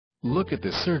Look at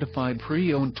this certified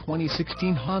pre-owned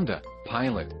 2016 Honda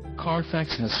Pilot.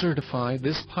 Carfax has certified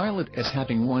this Pilot as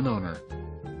having one owner.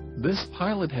 This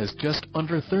Pilot has just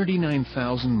under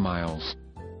 39,000 miles.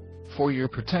 For your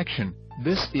protection,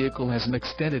 this vehicle has an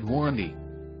extended warranty.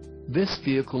 This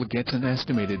vehicle gets an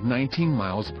estimated 19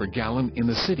 miles per gallon in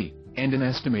the city, and an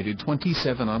estimated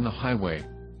 27 on the highway.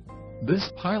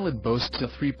 This Pilot boasts a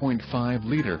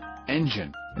 3.5-liter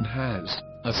engine, and has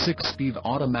a 6-speed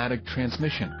automatic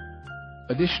transmission.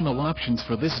 Additional options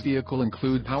for this vehicle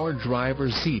include power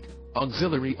driver's seat,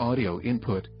 auxiliary audio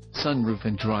input, sunroof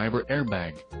and driver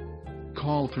airbag.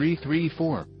 Call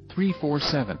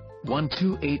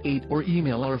 334-347-1288 or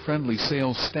email our friendly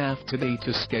sales staff today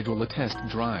to schedule a test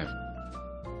drive.